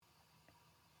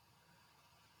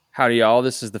Howdy, y'all.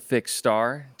 This is the Fixed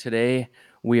Star. Today,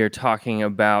 we are talking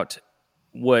about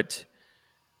what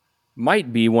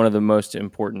might be one of the most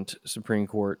important Supreme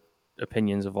Court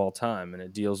opinions of all time, and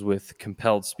it deals with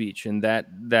compelled speech. And that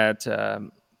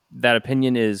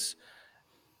opinion is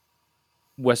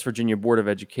West Virginia Board of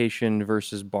Education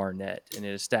versus Barnett, and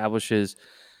it establishes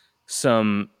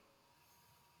some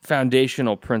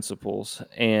foundational principles.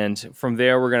 And from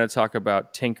there, we're going to talk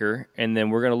about Tinker, and then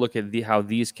we're going to look at how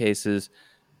these cases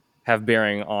have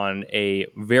bearing on a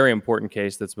very important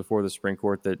case that's before the Supreme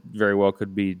Court that very well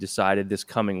could be decided this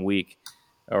coming week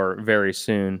or very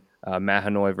soon,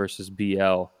 Mahanoy versus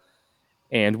BL.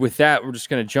 And with that, we're just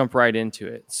going to jump right into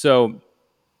it. So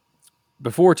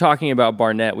before talking about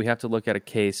Barnett, we have to look at a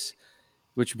case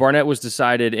which Barnett was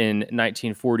decided in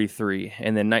 1943.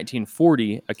 And then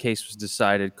 1940, a case was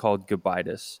decided called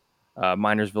Gobitis,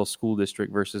 Minersville School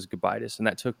District versus Gobitis. And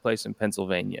that took place in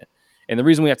Pennsylvania. And the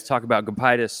reason we have to talk about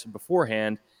Gobitis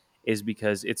beforehand is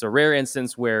because it's a rare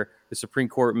instance where the Supreme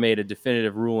Court made a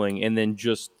definitive ruling, and then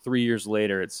just 3 years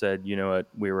later it said, you know what,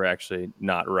 we were actually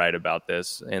not right about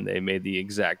this, and they made the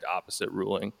exact opposite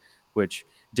ruling, which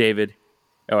David,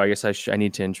 I guess I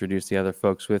need to introduce the other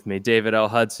folks with me. David L.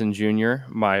 Hudson Jr.,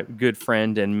 my good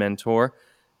friend and mentor,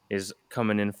 is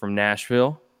coming in from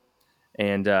Nashville,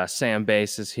 and Sam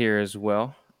Bass is here as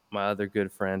well, my other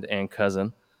good friend and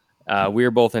cousin. We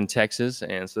are both in Texas,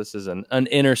 and so this is an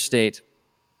interstate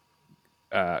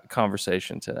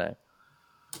conversation today.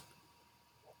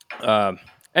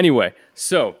 Anyway,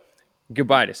 so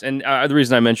Gobitis. And the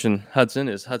reason I mention Hudson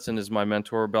is my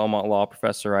mentor, Belmont Law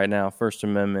professor right now, First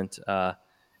Amendment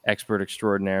expert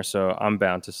extraordinaire, so I'm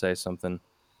bound to say something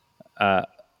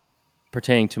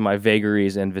pertaining to my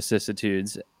vagaries and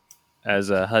vicissitudes, as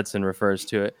Hudson refers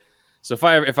to it. So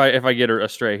if I get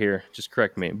astray here, just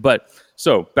correct me. But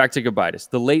so back to Gobitis,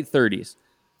 the late 30s.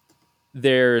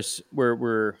 There's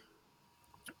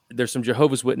some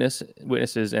Jehovah's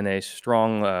Witnesses in a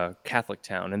strong Catholic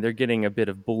town, and they're getting a bit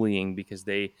of bullying because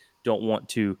they don't want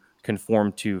to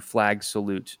conform to flag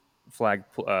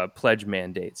pledge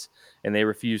mandates, and they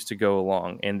refuse to go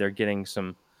along. And they're getting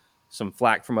some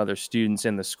flack from other students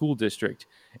in the school district,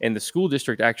 and the school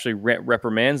district actually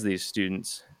reprimands these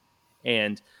students,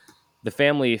 and the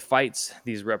family fights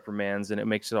these reprimands, and it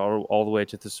makes it all the way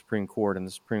to the Supreme Court. And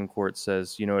the Supreme Court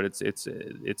says, you know what,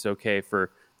 it's okay for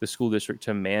the school district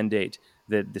to mandate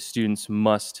that the students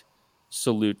must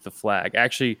salute the flag.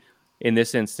 Actually, in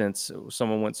this instance,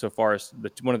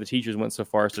 one of the teachers went so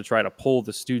far as to try to pull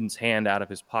the student's hand out of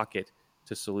his pocket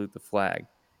to salute the flag.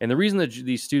 And the reason that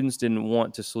these students didn't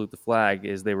want to salute the flag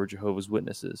is they were Jehovah's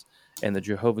Witnesses, and the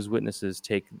Jehovah's Witnesses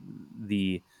take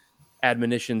the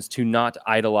admonitions to not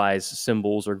idolize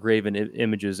symbols or graven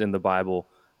images in the Bible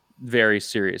very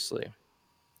seriously.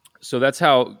 So that's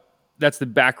the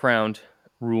background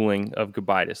ruling of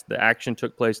Gobitis. The action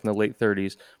took place in the late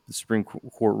 30s. The Supreme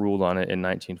Court ruled on it in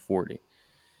 1940.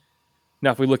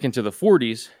 Now, if we look into the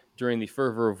 40s, during the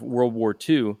fervor of World War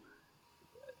II,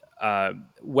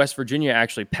 West Virginia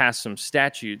actually passed some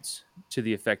statutes to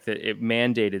the effect that it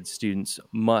mandated students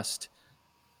must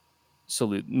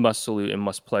salute and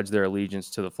must pledge their allegiance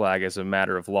to the flag as a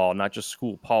matter of law, not just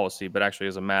school policy, but actually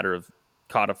as a matter of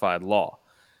codified law.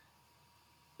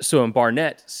 So in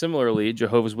Barnett, similarly,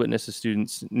 Jehovah's Witnesses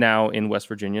students now in West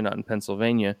Virginia, not in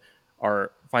Pennsylvania,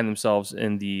 find themselves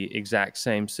in the exact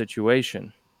same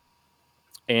situation.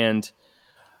 And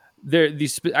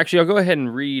actually, I'll go ahead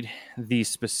and read the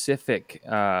specific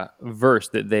verse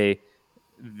that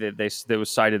was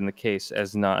cited in the case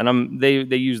as not, and they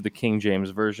use the King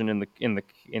James version in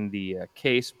the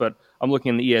case, but I'm looking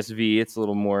in the ESV. It's a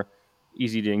little more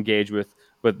easy to engage with.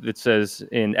 But it says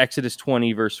in Exodus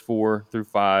 20, verse 4 through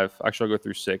 5, actually I'll go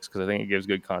through 6 because I think it gives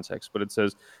good context, but it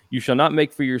says, "You shall not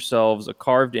make for yourselves a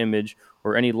carved image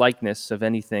or any likeness of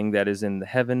anything that is in the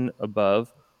heaven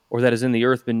above, or that is in the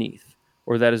earth beneath,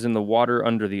 or that is in the water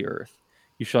under the earth.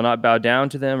 You shall not bow down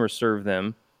to them or serve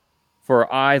them.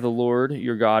 For I, the Lord,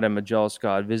 your God, am a jealous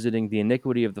God, visiting the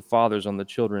iniquity of the fathers on the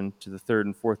children to the third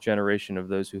and fourth generation of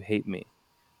those who hate me,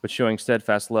 but showing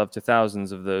steadfast love to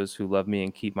thousands of those who love me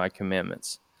and keep my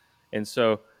commandments." And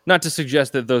so, not to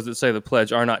suggest that those that say the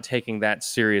pledge are not taking that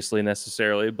seriously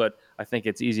necessarily, but I think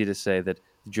it's easy to say that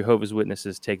the Jehovah's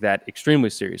Witnesses take that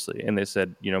extremely seriously. And they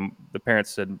said, the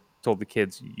parents told the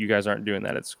kids, you guys aren't doing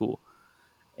that at school.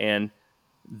 And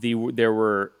there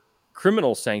were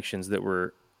criminal sanctions that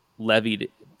were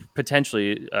levied,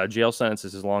 potentially jail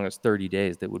sentences as long as 30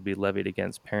 days that would be levied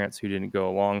against parents who didn't go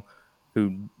along,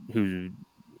 who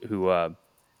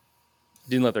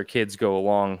didn't let their kids go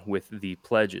along with the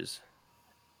pledges.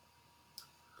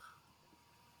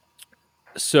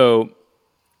 So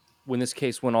when this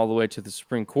case went all the way to the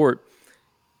Supreme Court,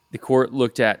 the court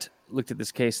looked at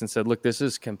this case and said, "Look, this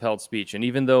is compelled speech." And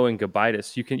even though in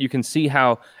Gobitis, you can see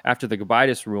how after the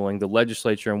Gobitis ruling, the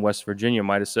legislature in West Virginia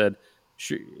might have said,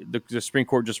 "The Supreme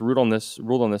Court just ruled on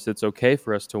this. It's okay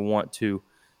for us to want to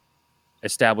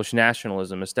establish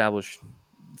nationalism, establish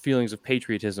feelings of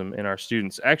patriotism in our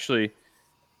students." Actually,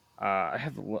 I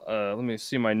have. Let me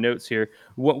see my notes here.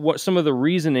 What some of the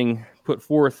reasoning put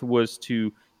forth was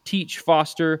to teach,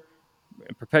 foster,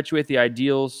 and perpetuate the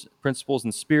ideals, principles,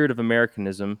 and spirit of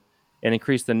Americanism, and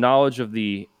increase the knowledge of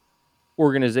the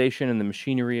organization and the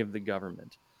machinery of the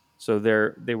government. So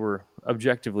they were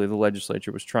objectively, the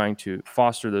legislature was trying to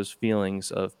foster those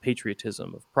feelings of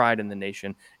patriotism, of pride in the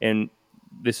nation. And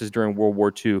this is during World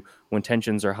War II, when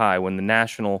tensions are high, when the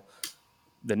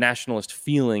nationalist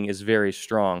feeling is very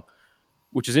strong,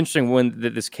 which is interesting when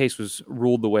this case was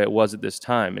ruled the way it was at this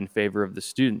time in favor of the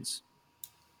students.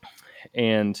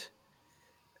 And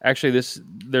actually,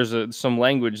 there's some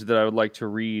language that I would like to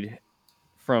read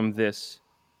from this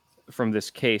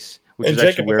case, which And is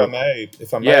Jacob, actually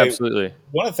if I yeah, may, absolutely,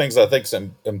 one of the things I think is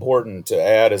important to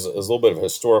add is a little bit of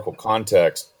historical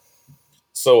context.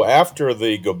 So after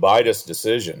the Gobitis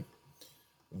decision,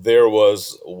 there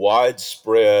was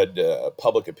widespread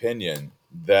public opinion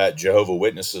that Jehovah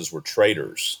Witnesses were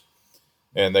traitors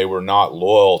and they were not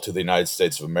loyal to the United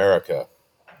States of America,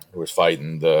 who was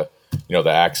fighting the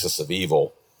axis of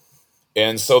evil.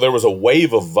 And so there was a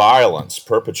wave of violence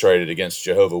perpetrated against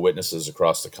Jehovah Witnesses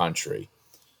across the country.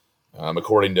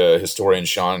 According to historian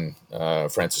Sean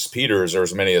Francis Peters, there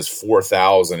was as many as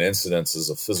 4,000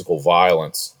 incidences of physical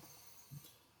violence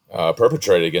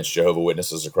perpetrated against Jehovah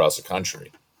Witnesses across the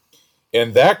country.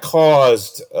 And that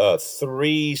caused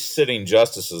 3 sitting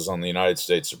justices on the United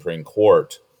States Supreme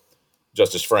Court,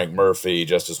 Justice Frank Murphy,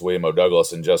 Justice William O.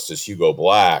 Douglas, and Justice Hugo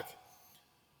Black,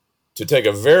 to take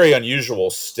a very unusual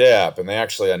step, and they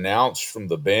actually announced from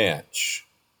the bench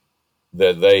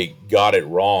that they got it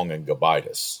wrong in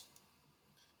Gobitis.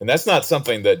 And that's not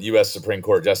something that U.S. Supreme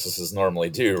Court justices normally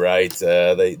do, right?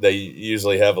 They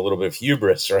usually have a little bit of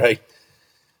hubris, right?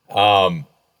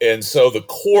 And so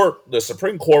the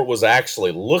Supreme Court was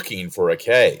actually looking for a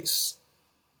case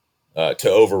to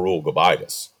overrule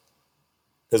Gobitis.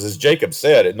 Because as Jacob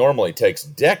said, it normally takes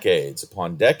decades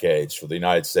upon decades for the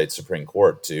United States Supreme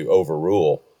Court to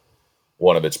overrule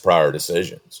one of its prior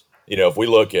decisions. If we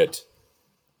look at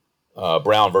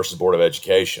Brown versus Board of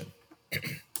Education,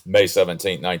 May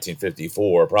 17,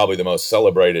 1954, probably the most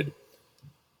celebrated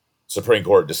Supreme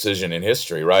Court decision in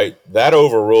history, right? That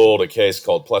overruled a case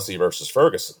called Plessy versus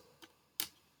Ferguson.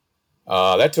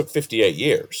 That took 58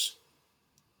 years.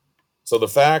 So the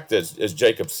fact, as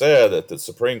Jacob said, that the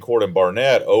Supreme Court in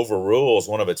Barnett overrules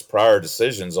one of its prior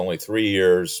decisions only 3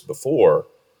 years before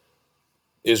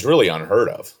is really unheard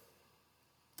of.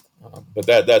 But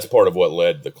that's part of what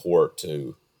led the court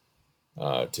to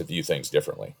view things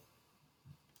differently.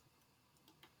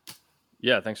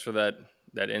 yeah. Thanks for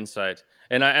that insight.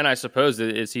 And I suppose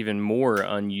that it's even more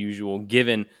unusual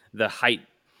given the height.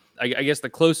 I guess the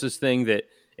closest thing that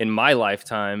in my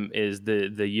lifetime is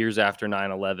the years after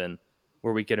 9/11,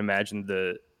 where we could imagine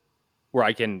where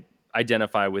I can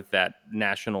identify with that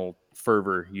national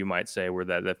fervor, you might say, where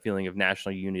that feeling of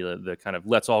national unity, the kind of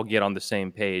let's all get on the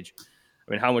same page.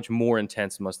 I mean, how much more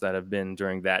intense must that have been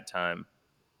during that time?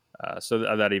 So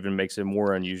that even makes it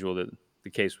more unusual that the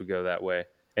case would go that way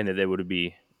and that they would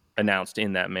be announced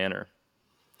in that manner.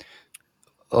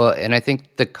 Well, and I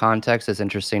think the context is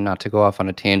interesting, not to go off on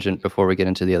a tangent before we get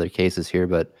into the other cases here,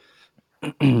 but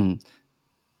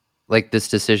like this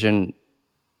decision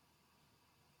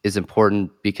is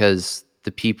important because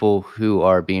the people who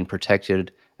are being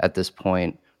protected at this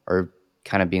point are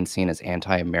kind of being seen as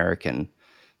anti-American.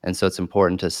 And so it's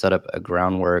important to set up a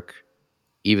groundwork,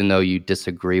 even though you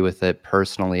disagree with it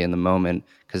personally in the moment,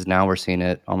 because now we're seeing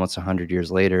it almost 100 years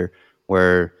later,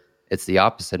 where it's the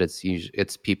opposite.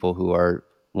 It's people who are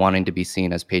wanting to be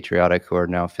seen as patriotic, who are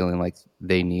now feeling like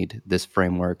they need this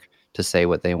framework to say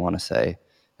what they want to say.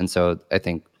 And so I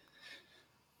think,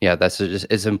 yeah,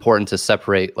 it's important to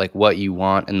separate like what you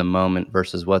want in the moment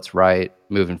versus what's right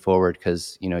moving forward,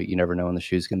 because you never know when the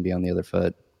shoe's going to be on the other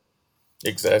foot.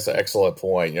 That's an excellent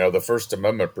point. The First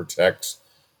Amendment protects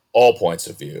all points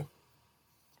of view,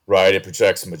 right? It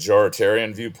protects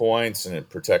majoritarian viewpoints and it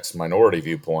protects minority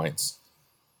viewpoints.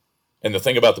 And the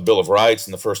thing about the Bill of Rights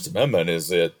and the First Amendment is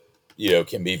that,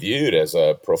 can be viewed as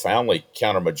a profoundly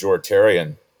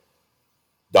counter-majoritarian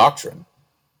doctrine,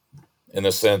 in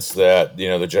the sense that,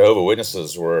 the Jehovah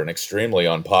Witnesses were an extremely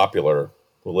unpopular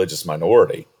religious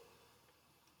minority.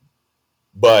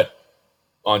 But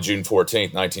on June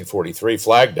 14th, 1943,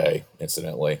 Flag Day,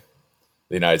 incidentally,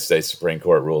 the United States Supreme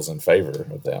Court rules in favor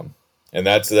of them. And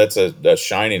that's a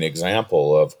shining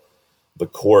example of the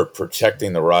court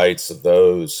protecting the rights of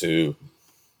those who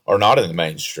are not in the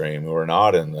mainstream, who are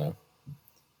not in the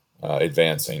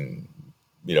advancing,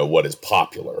 what is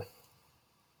popular.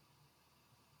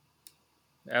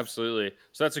 Absolutely.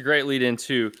 So that's a great lead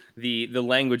into the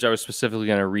language I was specifically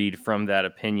going to read from that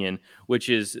opinion, which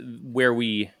is where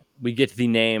we get the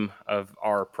name of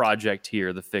our project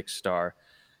here, the fixed star.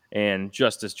 And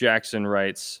Justice Jackson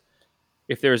writes,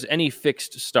 "If there is any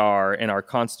fixed star in our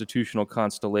constitutional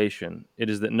constellation, it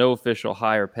is that no official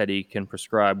high or petty can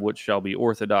prescribe what shall be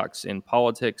orthodox in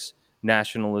politics,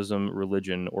 nationalism,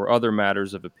 religion, or other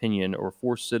matters of opinion, or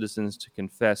force citizens to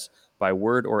confess by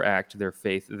word or act their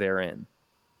faith therein."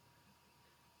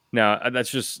 Now, that's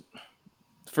just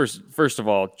first of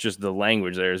all, just the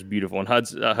language there is beautiful. And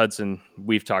Hudson,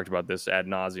 we've talked about this ad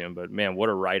nauseum, but man, what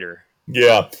a writer!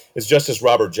 Yeah, it's Justice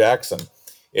Robert Jackson.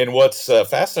 And what's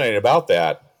fascinating about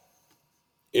that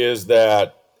is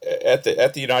that at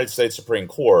the United States Supreme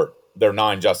Court, there are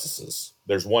 9 justices.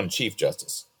 There's one Chief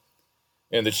Justice.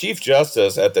 And the Chief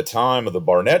Justice at the time of the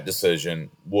Barnett decision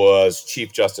was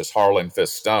Chief Justice Harlan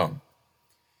Fiske Stone.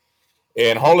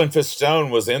 And Harlan Fiske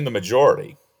Stone was in the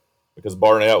majority because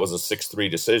Barnett was a 6-3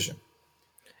 decision.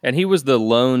 And he was the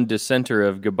lone dissenter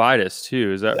of Gobitis,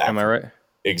 too. Is that, exactly. Am I right?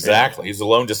 Exactly. He's the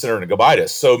lone dissenter in Gobitis.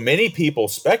 So many people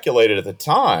speculated at the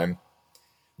time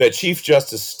that Chief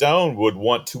Justice Stone would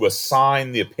want to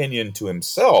assign the opinion to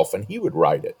himself and he would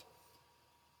write it.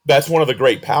 That's one of the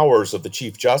great powers of the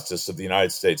Chief Justice of the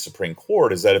United States Supreme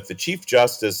Court, is that if the Chief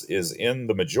Justice is in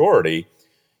the majority,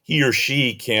 he or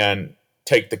she can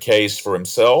take the case for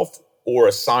himself or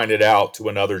assign it out to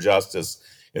another justice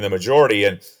in the majority.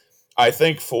 And I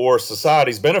think for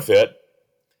society's benefit,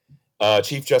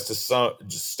 Chief Justice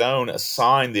Stone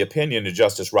assigned the opinion to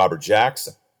Justice Robert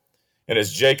Jackson. And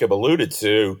as Jacob alluded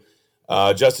to,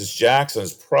 Justice Jackson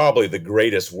is probably the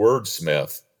greatest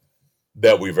wordsmith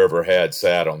that we've ever had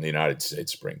sat on the United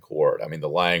States Supreme Court. I mean, the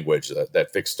language,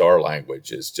 that fixed star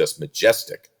language is just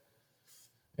majestic.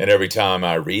 And every time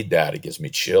I read that, it gives me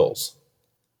chills.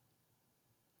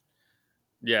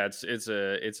 Yeah, it's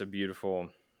a beautiful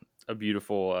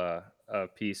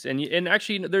piece. And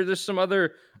actually, there's some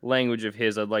other language of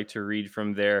his I'd like to read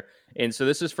from there. And so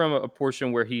this is from a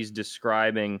portion where he's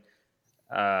describing,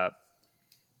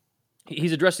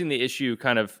 he's addressing the issue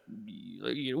kind of,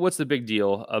 what's the big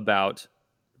deal about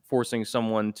forcing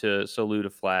someone to salute a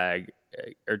flag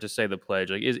or to say the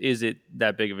pledge? Like, is it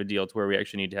that big of a deal to where we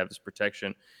actually need to have this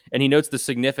protection? And he notes the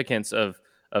significance of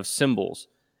symbols.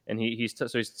 And he's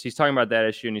talking about that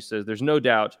issue, and he says, "There's no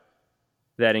doubt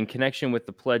that in connection with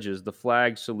the pledges, the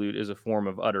flag salute is a form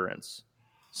of utterance.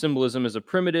 Symbolism is a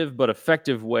primitive but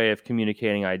effective way of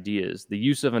communicating ideas. The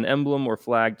use of an emblem or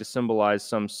flag to symbolize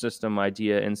some system,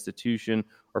 idea, institution,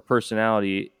 or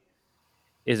personality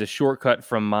is a shortcut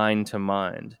from mind to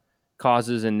mind.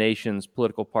 Causes and nations,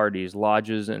 political parties,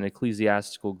 lodges, and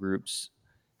ecclesiastical groups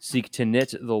seek to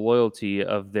knit the loyalty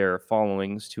of their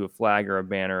followings to a flag or a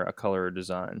banner, a color or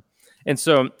design." And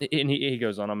so, and he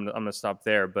goes on. I'm going to stop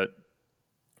there, but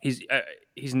he's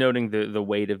noting the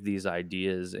weight of these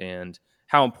ideas and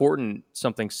how important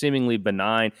something seemingly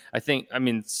benign. I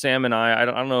mean, Sam and I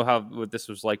don't know what this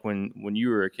was like when you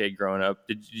were a kid growing up.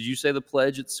 Did you say the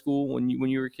pledge at school when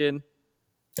you were a kid?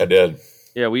 I did.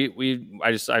 Yeah, we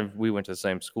went to the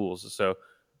same schools, so,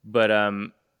 but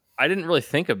I didn't really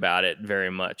think about it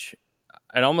very much.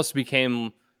 It almost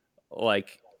became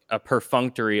like a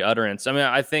perfunctory utterance. I mean,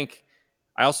 I think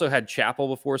I also had chapel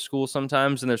before school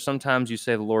sometimes, and there's sometimes you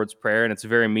say the Lord's Prayer and it's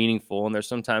very meaningful, and there's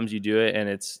sometimes you do it and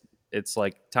it's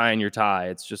like tying your tie.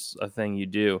 It's just a thing you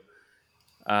do.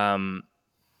 So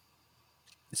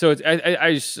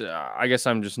I guess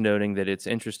I'm just noting that it's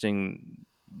interesting.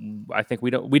 I think we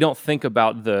don't think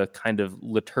about the kind of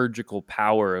liturgical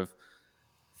power of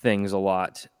things a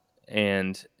lot,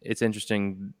 and it's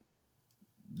interesting.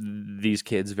 These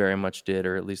kids very much did,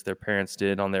 or at least their parents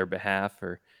did on their behalf,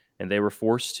 and they were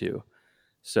forced to.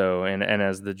 So, and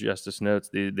as the justice notes,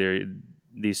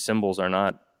 these symbols are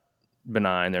not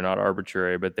benign, they're not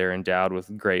arbitrary, but they're endowed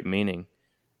with great meaning.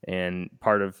 And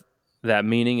part of that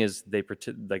meaning is the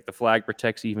flag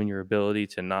protects even your ability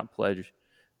to not pledge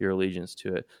your allegiance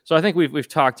to it. So I think we've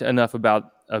talked enough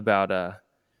about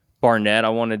Barnett. I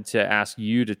wanted to ask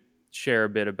you to share a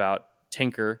bit about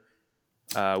Tinker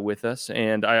with us,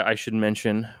 and I should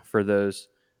mention for those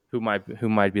who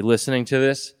might be listening to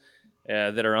this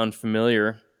that are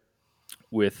unfamiliar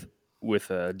with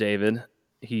David.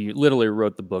 He literally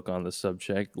wrote the book on the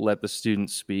subject, Let the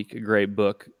Students Speak, a great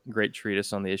book, great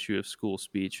treatise on the issue of school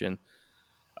speech. And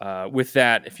with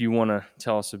that, if you want to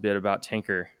tell us a bit about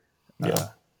Tinker.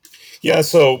 Yeah.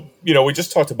 So, we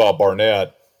just talked about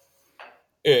Barnett,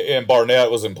 and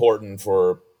Barnett was important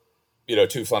for,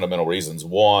 two fundamental reasons.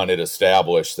 One, it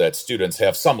established that students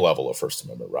have some level of First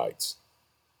Amendment rights,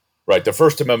 right? The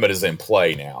First Amendment is in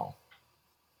play now.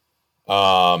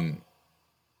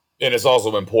 And it's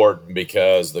also important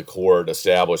because the court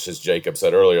established, as Jacob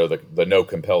said earlier, the no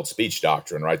compelled speech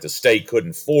doctrine, right? The state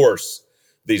couldn't force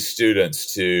these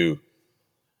students to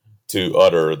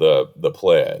utter the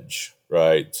pledge,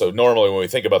 right? So normally when we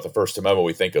think about the First Amendment,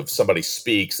 we think of somebody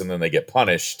speaks and then they get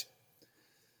punished.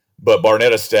 But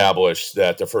Barnett established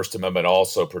that the First Amendment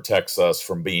also protects us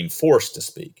from being forced to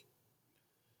speak.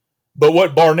 But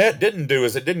what Barnett didn't do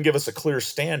is it didn't give us a clear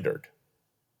standard.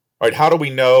 Right, how do we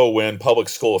know when public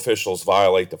school officials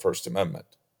violate the First Amendment?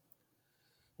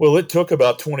 Well, it took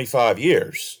about 25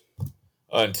 years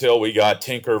until we got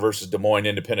Tinker versus Des Moines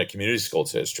Independent Community School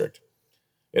District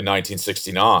in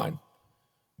 1969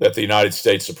 that the United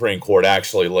States Supreme Court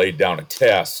actually laid down a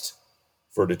test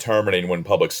for determining when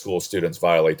public school students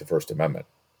violate the First Amendment.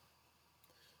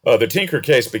 The Tinker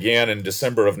case began in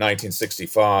December of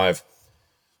 1965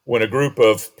 when a group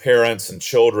of parents and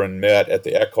children met at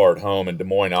the Eckhart home in Des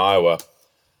Moines, Iowa,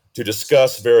 to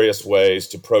discuss various ways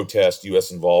to protest U.S.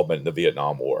 involvement in the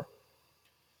Vietnam War.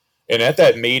 And at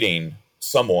that meeting,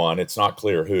 someone, it's not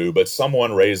clear who, but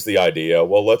someone raised the idea,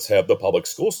 well, let's have the public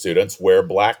school students wear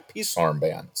black peace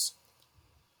armbands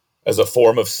as a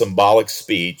form of symbolic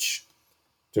speech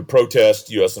to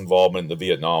protest U.S. involvement in the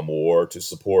Vietnam War, to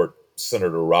support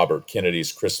Senator Robert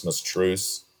Kennedy's Christmas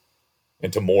truce,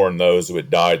 and to mourn those who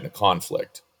had died in the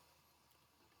conflict.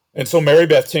 And so Mary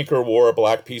Beth Tinker wore a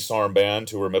black peace armband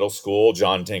to her middle school.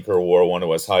 John Tinker wore one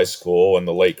to his high school, and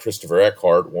the late Christopher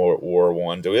Eckhart wore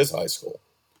one to his high school.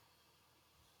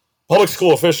 Public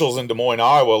school officials in Des Moines,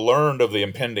 Iowa learned of the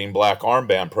impending black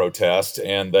armband protest,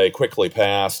 and they quickly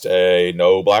passed a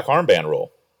no black armband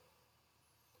rule.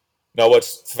 Now,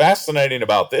 what's fascinating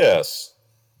about this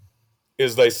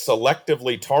is they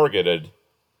selectively targeted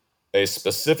a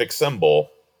specific symbol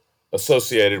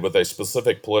associated with a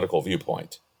specific political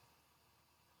viewpoint.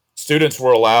 Students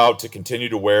were allowed to continue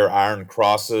to wear iron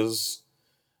crosses.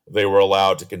 They were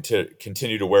allowed to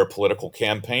continue to wear political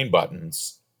campaign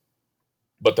buttons,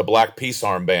 but the black peace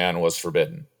armband was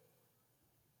forbidden.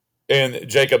 And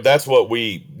Jacob, that's what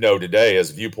we know today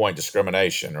as viewpoint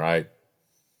discrimination, right?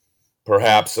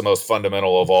 Perhaps the most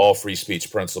fundamental of all free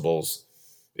speech principles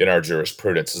in our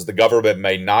jurisprudence is the government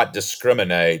may not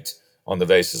discriminate on the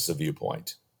basis of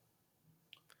viewpoint.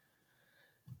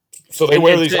 So they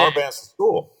wear these armbands to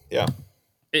school. Yeah.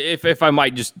 If I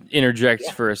might just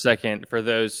interject for a second, for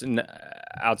those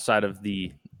outside of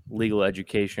the legal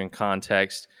education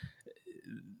context,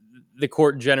 the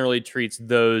court generally treats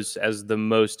those as the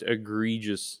most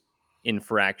egregious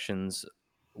infractions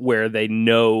where they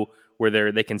know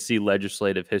where they can see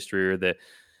legislative history or the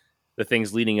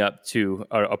things leading up to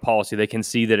a policy. They can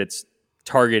see that it's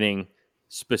targeting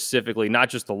specifically not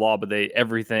just the law, but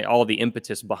all the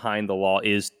impetus behind the law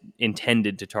is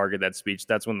intended to target that speech.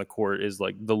 That's when the court is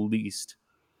like the least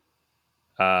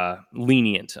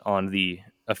lenient on the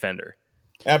offender.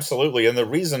 Absolutely. And the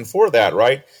reason for that,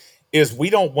 right, is we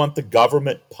don't want the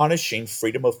government punishing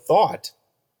freedom of thought,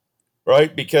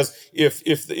 right? Because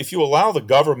if you allow the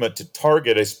government to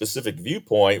target a specific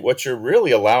viewpoint, what you're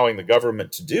really allowing the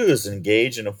government to do is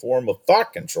engage in a form of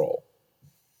thought control.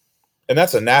 And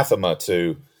that's anathema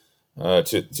to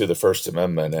the First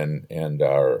Amendment and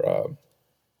our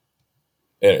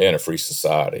in a free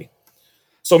society.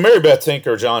 So Mary Beth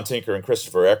Tinker, John Tinker, and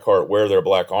Christopher Eckhart wear their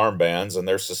black armbands, and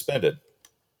they're suspended.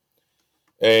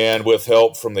 And with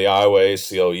help from the Iowa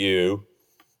ACLU,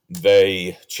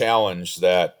 they challenged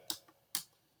their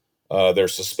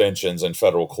suspensions in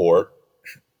federal court.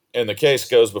 And the case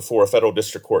goes before a federal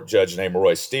district court judge named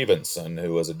Roy Stevenson,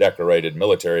 who was a decorated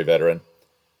military veteran.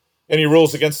 And he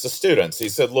rules against the students. He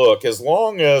said, look, as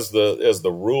long as the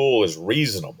rule is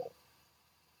reasonable,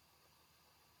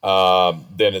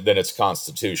 then it's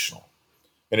constitutional.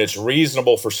 And it's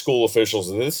reasonable for school officials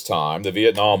at this time. The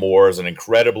Vietnam War is an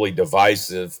incredibly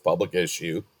divisive public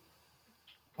issue.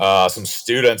 Some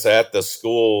students at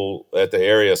the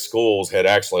area schools had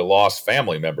actually lost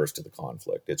family members to the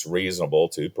conflict. It's reasonable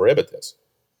to prohibit this.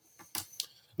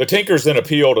 The Tinkers then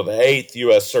appeal to the 8th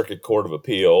U.S. Circuit Court of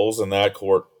Appeals, and that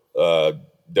court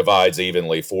divides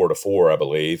evenly 4-4, I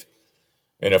believe.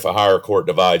 And if a higher court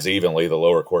divides evenly, the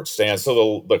lower court stands.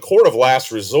 So the court of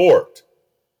last resort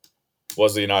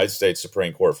was the United States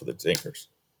Supreme Court for the Tinkers.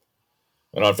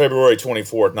 And on February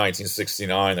 24th,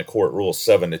 1969, the court ruled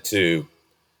 7-2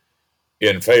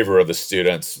 in favor of the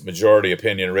students, majority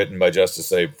opinion written by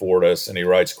Justice Abe Fortas, and he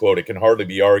writes, quote, "It can hardly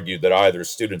be argued that either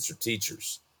students or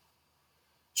teachers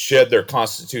shed their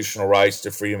constitutional rights to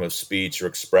freedom of speech or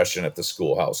expression at the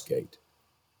schoolhouse gate."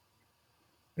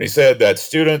 And he said that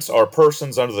students are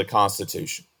persons under the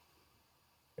Constitution,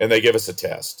 and they give us a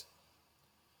test.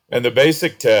 And the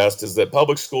basic test is that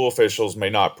public school officials may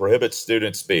not prohibit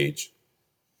student speech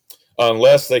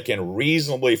unless they can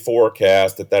reasonably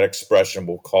forecast that that expression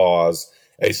will cause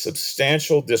a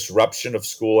substantial disruption of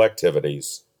school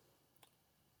activities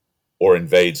or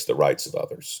invades the rights of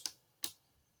others.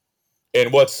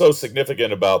 And what's so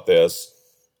significant about this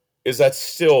is that's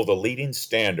still the leading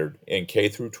standard in K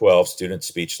through 12 student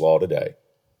speech law today.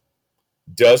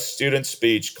 Does student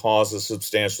speech cause a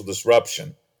substantial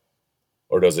disruption,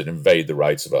 or does it invade the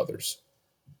rights of others?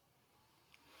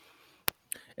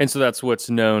 And so that's what's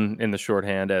known in the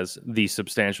shorthand as the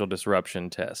substantial disruption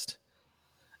test.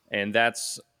 And I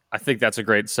think that's a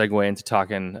great segue into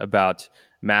talking about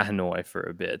Mahanoy for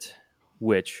a bit,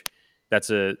 which that's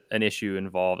an issue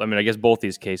involved. I mean, I guess both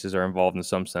these cases are involved in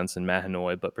some sense in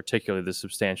Mahanoy, but particularly the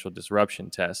substantial disruption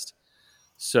test.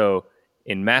 So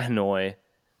in Mahanoy,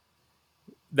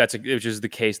 which is the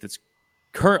case that's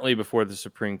currently before the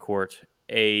Supreme Court,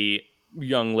 a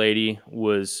young lady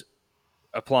was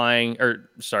trying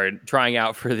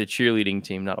out for the cheerleading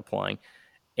team, not applying,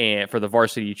 and for the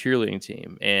varsity cheerleading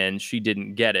team, and she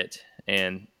didn't get it,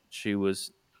 and she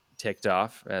was ticked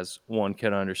off, as one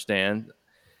can understand.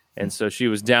 And so she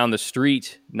was down the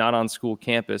street, not on school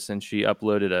campus, and she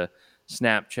uploaded a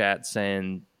Snapchat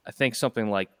saying, I think something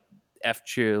like F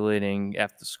cheerleading,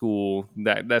 F the school.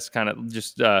 That's kind of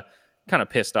just kind of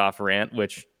pissed off rant,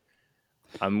 which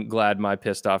I'm glad my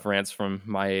pissed off rants from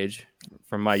my age,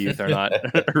 from my youth, are not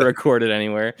recorded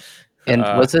anywhere. And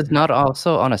was it not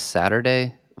also on a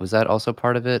Saturday? Was that also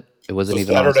part of it? It wasn't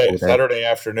even Saturday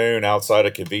afternoon outside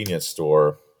a convenience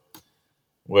store,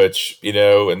 which,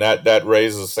 and that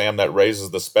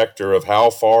raises the specter of how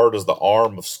far does the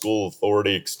arm of school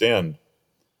authority extend?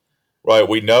 Right.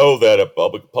 We know that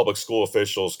public school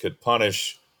officials could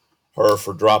punish her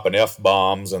for dropping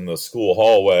F-bombs in the school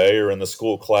hallway or in the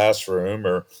school classroom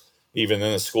or even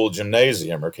in the school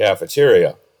gymnasium or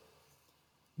cafeteria.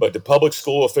 But do public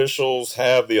school officials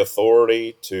have the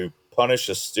authority to punish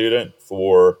a student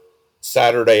for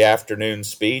Saturday afternoon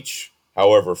speech,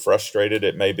 however frustrated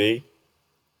it may be?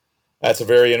 That's a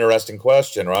very interesting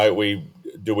question, right?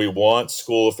 Do we want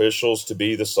school officials to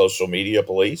be the social media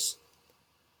police?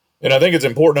 And I think it's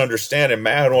important to understand in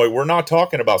Mahanoy, we're not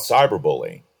talking about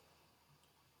cyberbullying.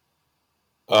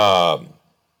 The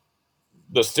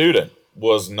student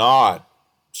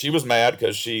she was mad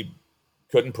because she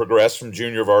couldn't progress from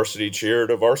junior varsity cheer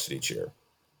to varsity cheer.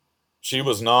 She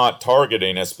was not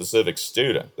targeting a specific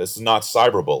student. This is not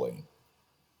cyberbullying.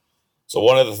 So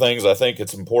one of the things I think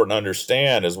it's important to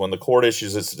understand is when the court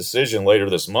issues its decision later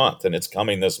this month, and it's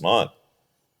coming this month,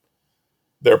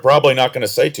 they're probably not going to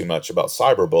say too much about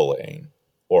cyberbullying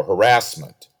or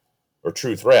harassment or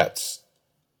true threats.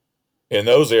 In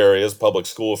those areas, public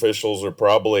school officials are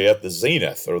probably at the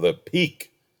zenith or the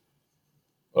peak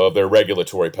of their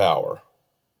regulatory power.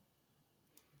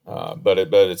 But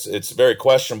it's very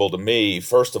questionable to me,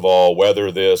 first of all, whether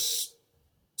this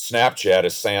Snapchat,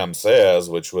 as Sam says,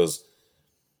 which was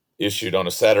issued on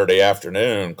a Saturday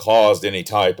afternoon, caused any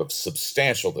type of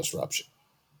substantial disruption.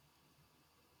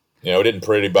 It didn't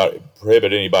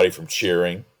prohibit anybody from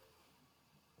cheering.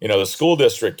 The school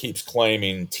district keeps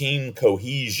claiming team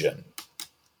cohesion,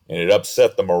 and it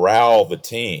upset the morale of the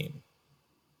team.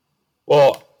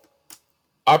 Well,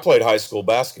 I played high school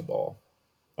basketball.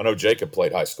 I know Jacob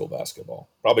played high school basketball.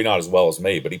 Probably not as well as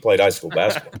me, but he played high school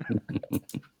basketball.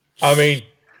 I mean,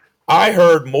 I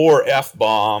heard more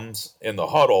F-bombs in the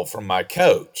huddle from my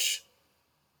coach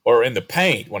or in the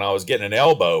paint when I was getting an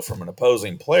elbow from an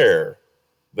opposing player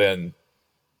than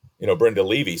Brenda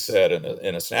Levy said in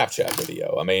a Snapchat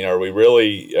video. I mean, are we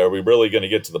really going to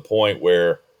get to the point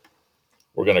where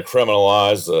we're going to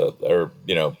criminalize or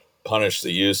punish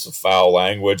the use of foul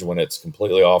language when it's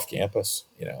completely off campus?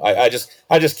 I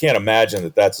just can't imagine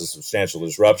that that's a substantial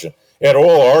disruption. At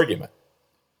oral argument,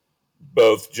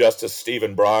 both Justice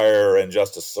Stephen Breyer and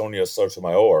Justice Sonia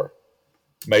Sotomayor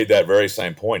made that very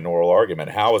same point in oral argument.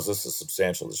 How is this a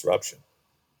substantial disruption?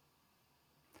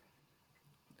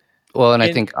 Well, and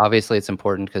I think obviously it's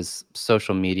important because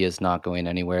social media is not going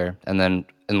anywhere. And then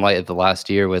in light of the last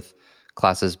year with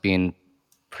classes being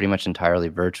pretty much entirely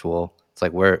virtual, it's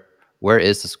like where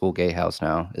is the school gatehouse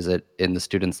now? Is it in the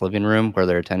student's living room where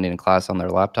they're attending a class on their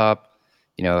laptop?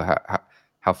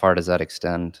 how far does that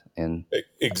extend? And I think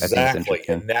it's Exactly.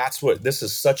 interesting. And that's what this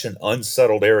is such an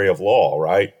unsettled area of law,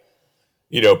 right?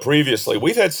 Previously,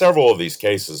 we've had several of these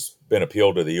cases been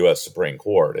appealed to the U.S. Supreme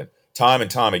Court, and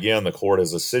time again, the court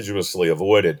has assiduously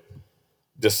avoided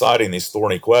deciding these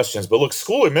thorny questions. But look,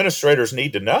 school administrators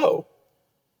need to know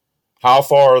how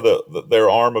far their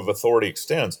arm of authority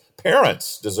extends.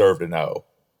 Parents deserve to know.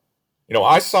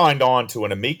 I signed on to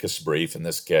an amicus brief in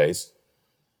this case.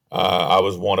 I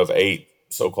was one of 8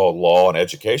 so-called law and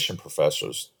education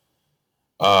professors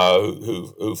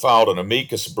who filed an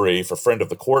amicus brief, a friend of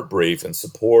the court brief, in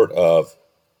support of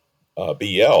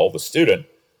BL, the student,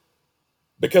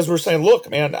 because we're saying, look,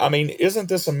 man, I mean, isn't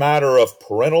this a matter of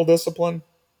parental discipline?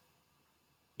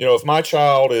 If my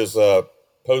child is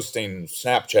posting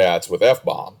Snapchats with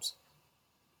F-bombs,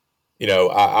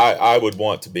 I would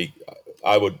want to be,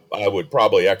 I would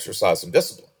probably exercise some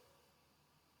discipline.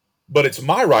 But it's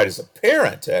my right as a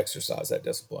parent to exercise that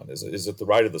discipline. Is it the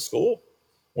right of the school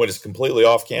when it's completely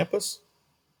off campus?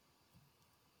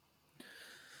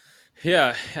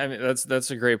 Yeah, I mean that's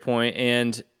a great point,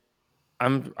 and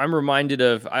I'm reminded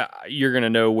of you're going to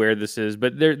know where this is,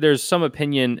 but there's some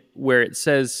opinion where it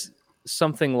says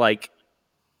something like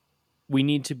we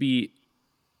need to be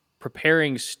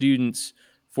preparing students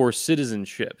for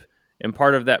citizenship, and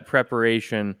part of that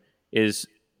preparation is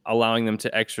allowing them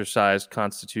to exercise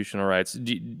constitutional rights.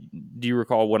 Do you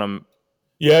recall what I'm?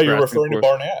 Yeah, you're referring to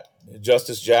Barnett.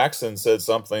 Justice Jackson said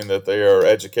something that they are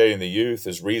educating the youth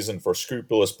as reason for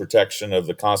scrupulous protection of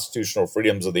the constitutional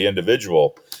freedoms of the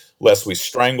individual, lest we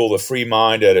strangle the free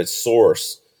mind at its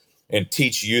source and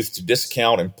teach youth to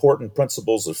discount important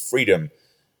principles of freedom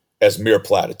as mere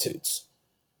platitudes.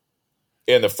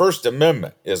 And the First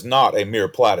Amendment is not a mere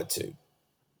platitude.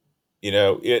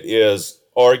 It is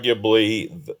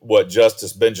arguably what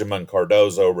Justice Benjamin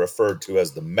Cardozo referred to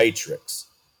as the matrix.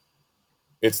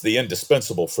 It's the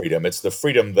indispensable freedom. It's the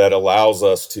freedom that allows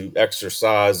us to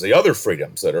exercise the other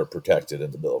freedoms that are protected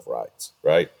in the Bill of Rights,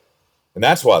 right? And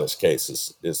that's why this case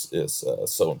is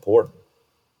so important.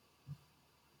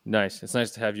 Nice. It's nice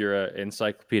to have your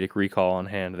encyclopedic recall on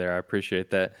hand there. I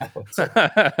appreciate that.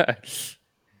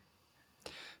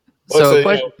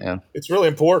 It's really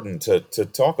important to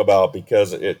talk about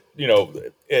because at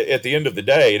the end of the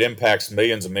day, it impacts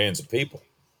millions and millions of people.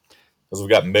 Because we've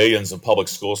got millions of public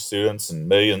school students and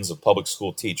millions of public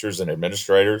school teachers and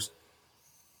administrators.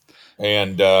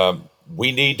 And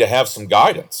we need to have some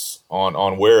guidance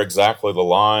on where exactly the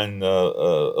line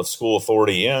of school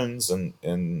authority ends and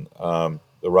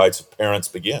the rights of parents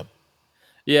begin.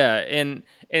 Yeah, and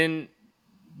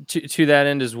to that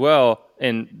end as well,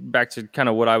 and back to kind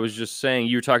of what I was just saying,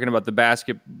 you were talking about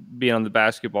being on the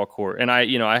basketball court, and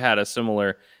I had a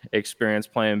similar experience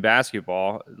playing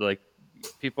basketball. Like,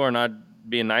 people are not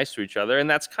being nice to each other, and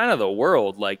that's kind of the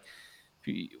world. Like,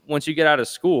 once you get out of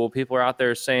school, people are out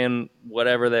there saying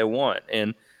whatever they want,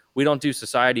 and we don't do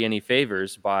society any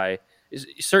favors by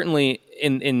certainly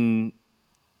in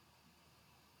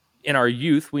our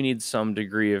youth. We need some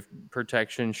degree of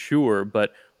protection, sure,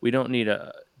 but we don't need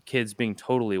kids being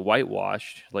totally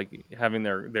whitewashed, like having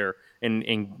their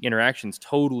interactions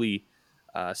totally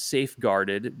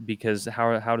safeguarded, because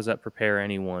how does that prepare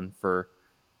anyone for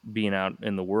being out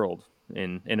in the world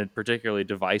in a particularly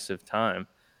divisive time?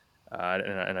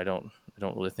 And I don't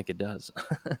really think it does.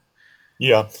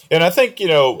 Yeah, and I think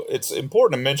it's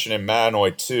important to mention in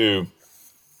Mahanoy too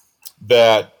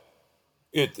that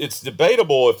it's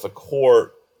debatable if the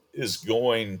court is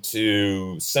going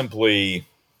to simply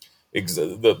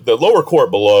the lower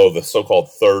court below, the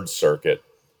so-called Third Circuit,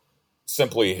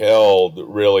 simply held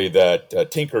really that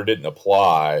Tinker didn't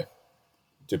apply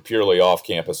to purely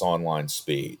off-campus online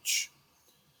speech.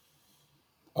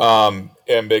 And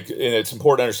it's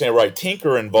important to understand, right,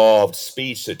 Tinker involved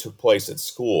speech that took place at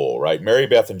school, right? Mary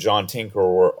Beth and John Tinker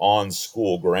were on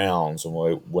school grounds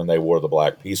when they wore the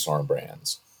black peace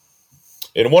armbands.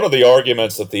 And one of the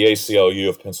arguments that the ACLU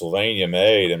of Pennsylvania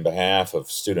made in behalf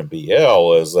of student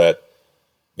BL is that,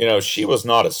 she was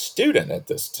not a student at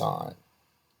this time,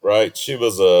 right? She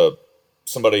was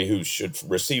somebody who should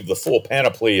receive the full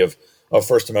panoply of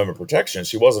First Amendment protection.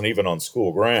 She wasn't even on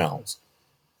school grounds.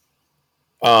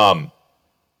 One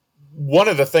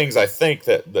of the things I think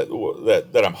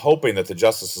that I'm hoping that the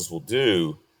justices will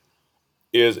do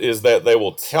is that they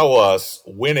will tell us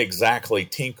when exactly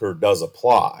Tinker does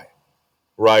apply,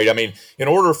 right? I mean, in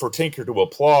order for Tinker to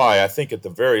apply, I think at the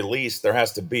very least there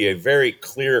has to be a very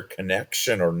clear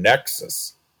connection or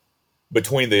nexus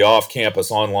between the off-campus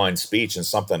online speech and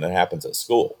something that happens at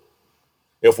school.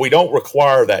 If we don't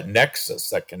require that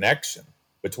nexus, that connection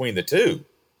between the two,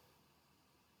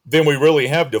 then we really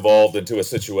have devolved into a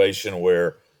situation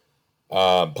where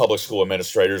public school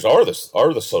administrators are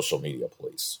the social media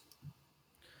police.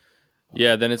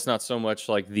 Yeah, then it's not so much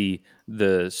like the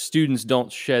students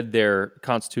don't shed their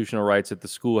constitutional rights at the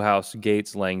schoolhouse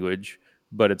gates language,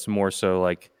 but it's more so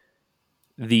like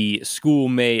the school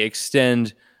may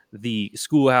extend the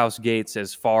schoolhouse gates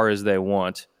as far as they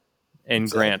want and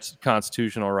Exactly. grant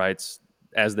constitutional rights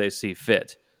as they see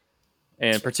fit.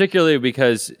 And particularly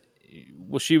because,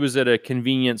 well, she was at a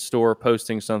convenience store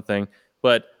posting something,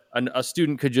 but a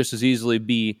student could just as easily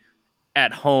be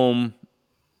at home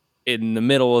in the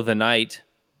middle of the night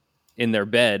in their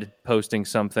bed posting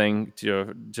something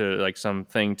to like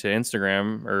something to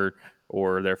Instagram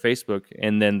or their Facebook,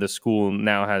 and then the school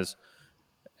now has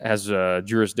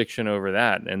jurisdiction over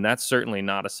that, and that's certainly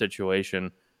not a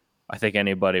situation I think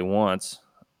anybody wants.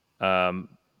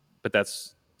 But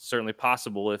that's certainly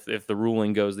possible if the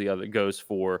ruling goes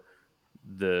for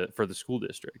the school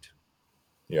district.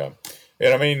 Yeah,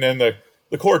 and I mean, then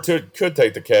the court could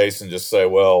take the case and just say,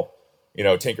 well,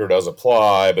 Tinker does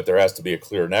apply, but there has to be a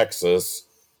clear nexus,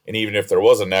 and even if there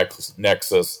was a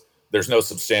nexus, there's no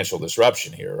substantial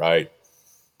disruption here, right?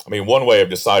 I mean, one way of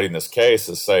deciding this case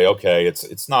is say, okay,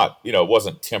 it's not, it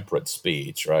wasn't temperate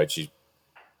speech, right? She,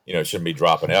 shouldn't be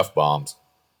dropping F-bombs.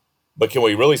 But can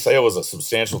we really say it was a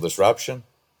substantial disruption?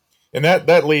 And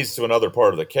that leads to another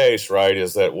part of the case, right?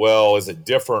 Is that, well, is it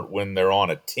different when they're on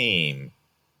a team,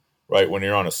 right? When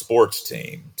you're on a sports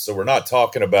team. So we're not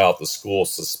talking about the school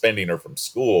suspending her from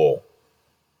school.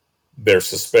 They're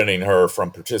suspending her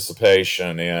from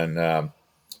participation in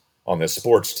on this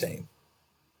sports team.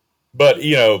 But,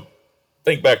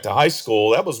 think back to high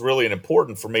school, that was really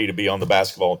important for me to be on the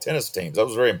basketball and tennis teams. That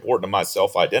was very important to my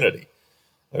self-identity.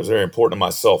 That was very important to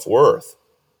my self-worth.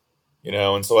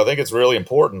 And so I think it's really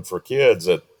important for kids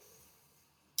that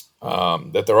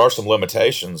there are some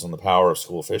limitations on the power of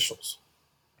school officials.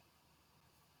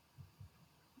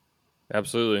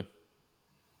 Absolutely.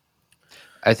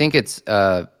 I think it's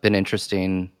been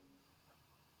interesting.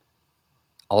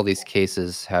 All these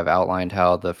cases have outlined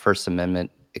how the First Amendment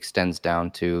extends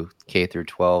down to K through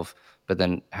 12, but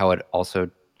then how it also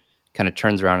kind of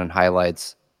turns around and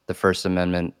highlights the First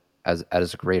Amendment as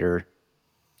a greater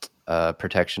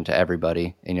protection to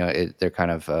everybody. And, they're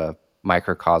kind of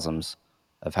microcosms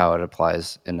of how it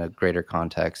applies in a greater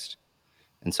context.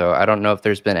 And so I don't know if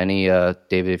there's been any,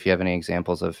 David, if you have any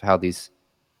examples of how these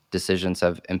decisions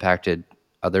have impacted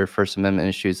other First Amendment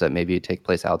issues that maybe take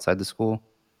place outside the school.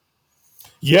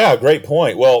 Yeah, great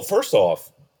point. Well, first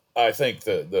off, I think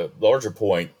the larger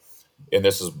point, and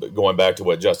this is going back to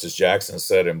what Justice Jackson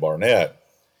said in Barnett,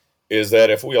 is that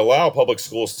if we allow public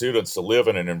school students to live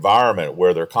in an environment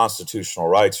where their constitutional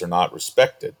rights are not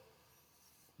respected,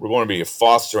 we're going to be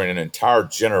fostering an entire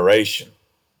generation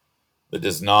that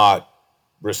does not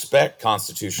respect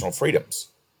constitutional freedoms.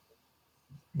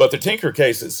 But the Tinker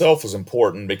case itself is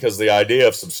important because the idea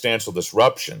of substantial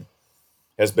disruption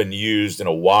has been used in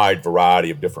a wide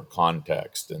variety of different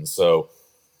contexts. And so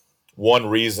one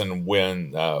reason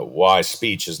why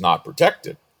speech is not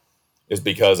protected is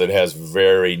because it has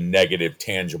very negative,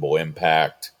 tangible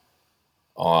impact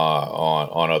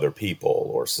on other people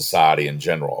or society in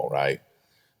general, right?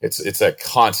 It's a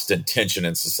constant tension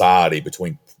in society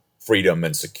between freedom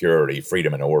and security,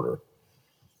 freedom and order.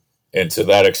 And to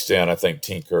that extent, I think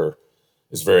Tinker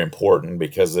is very important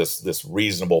because this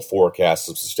reasonable forecast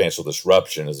of substantial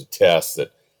disruption is a test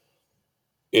that,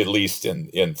 at least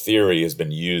in theory, has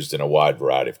been used in a wide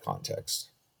variety of contexts.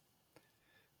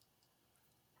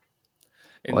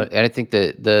 Well, and I think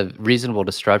the reasonable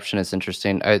disruption is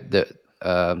interesting. I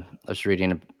was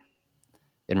reading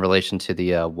in relation to the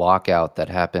walkout that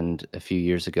happened a few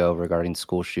years ago regarding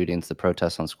school shootings, the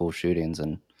protests on school shootings,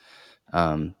 and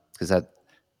because that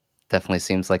definitely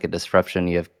seems like a disruption.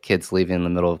 You have kids leaving in the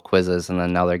middle of quizzes, and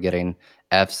then now they're getting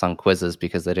Fs on quizzes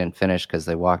because they didn't finish because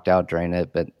they walked out during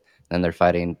it. But then they're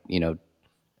fighting,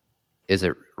 is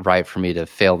it right for me to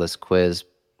fail this quiz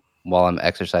while I'm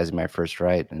exercising my first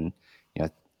right? And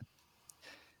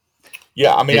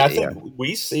yeah, I mean, I think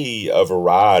we see a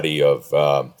variety of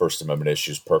First Amendment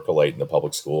issues percolate in the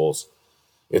public schools.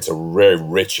 It's a very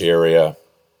rich area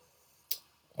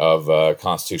of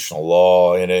constitutional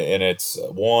law, and it's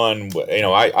one.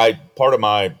 I part of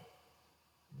my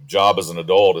job as an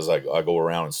adult is I go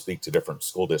around and speak to different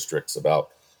school districts about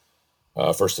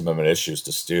First Amendment issues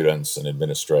to students and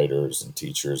administrators and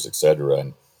teachers, et cetera.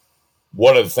 And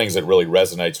one of the things that really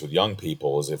resonates with young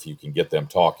people is if you can get them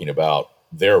talking about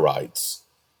their rights.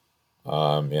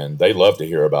 And they love to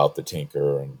hear about the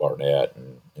Tinker and Barnett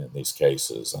and these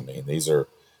cases. I mean, these are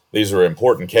these are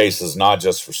important cases, not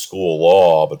just for school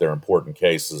law, but they're important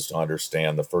cases to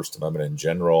understand the First Amendment in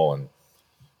general,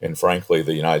 and frankly,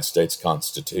 the United States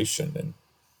Constitution, and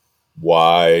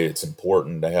why it's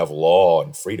important to have law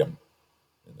and freedom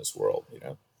in this world, you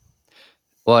know.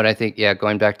 Well, and I think, yeah,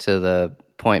 going back to the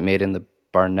point made in the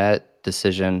Barnett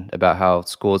decision about how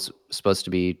school's supposed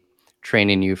to be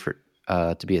training you for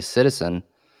to be a citizen,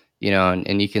 you know,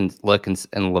 and you can look and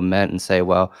lament and say,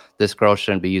 well, this girl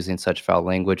shouldn't be using such foul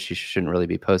language. She shouldn't really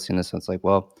be posting this. And it's like,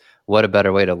 well, what a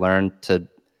better way to learn to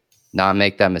not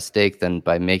make that mistake than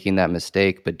by making that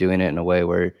mistake, but doing it in a way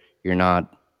where you're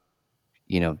not,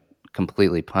 you know,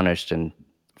 completely punished and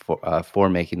for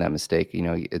making that mistake. You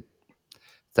know, it's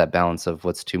that balance of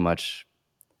what's too much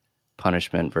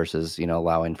punishment versus, you know,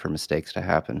 allowing for mistakes to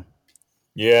happen.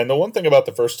 Yeah, and the one thing about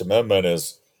the First Amendment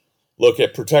is, look,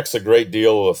 it protects a great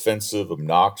deal of offensive,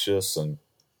 obnoxious, and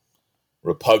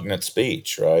repugnant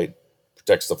speech, right?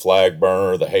 Protects the flag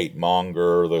burner, the hate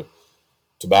monger, the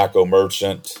tobacco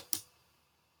merchant.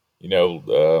 You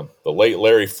know, the late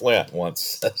Larry Flint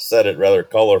once said it rather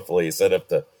colorfully. He said, if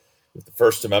the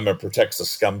First Amendment protects a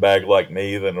scumbag like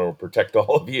me, then it'll protect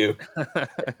all of you.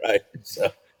 Right?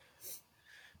 So.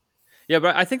 Yeah,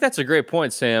 but I think that's a great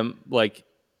point, Sam. Like,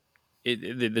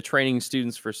 the training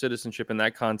students for citizenship in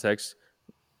that context,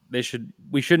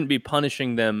 we shouldn't be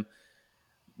punishing them.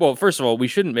 Well, first of all, we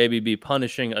shouldn't maybe be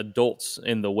punishing adults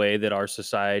in the way that our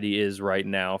society is right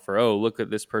now for, oh, look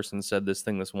at this person said this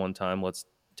thing this one time, let's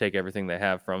take everything they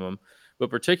have from them.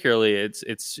 But particularly,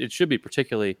 it should be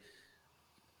particularly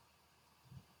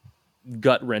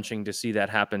gut-wrenching to see that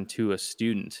happen to a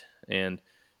student. And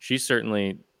she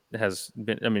certainly has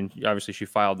been, I mean, obviously she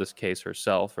filed this case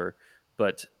herself,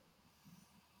 but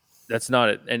that's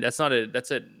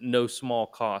at no small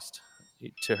cost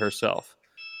to herself.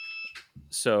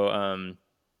 So,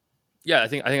 yeah, I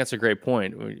think that's a great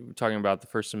point. We're talking about the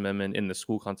First Amendment in the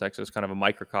school context as kind of a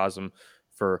microcosm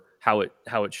for how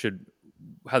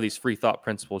these free thought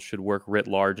principles should work writ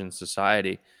large in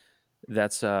society.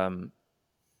 That's a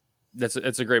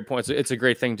great point. It's a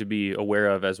great thing to be aware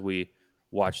of as we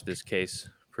watch this case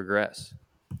progress.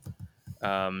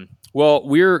 Well,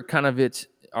 we're kind of at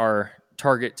our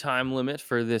target time limit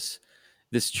for this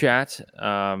chat.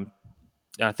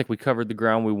 I think we covered the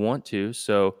ground we want to.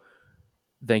 So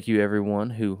thank you, everyone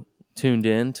who tuned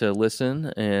in to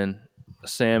listen. And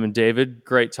Sam and David,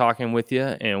 great talking with you.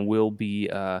 And we'll be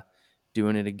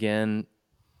doing it again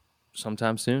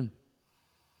sometime soon.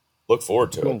 Look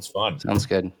forward to it. It's fun. Sounds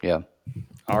good. Yeah.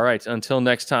 All right. Until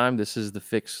next time, this is the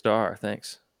Fixed Star.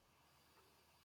 Thanks.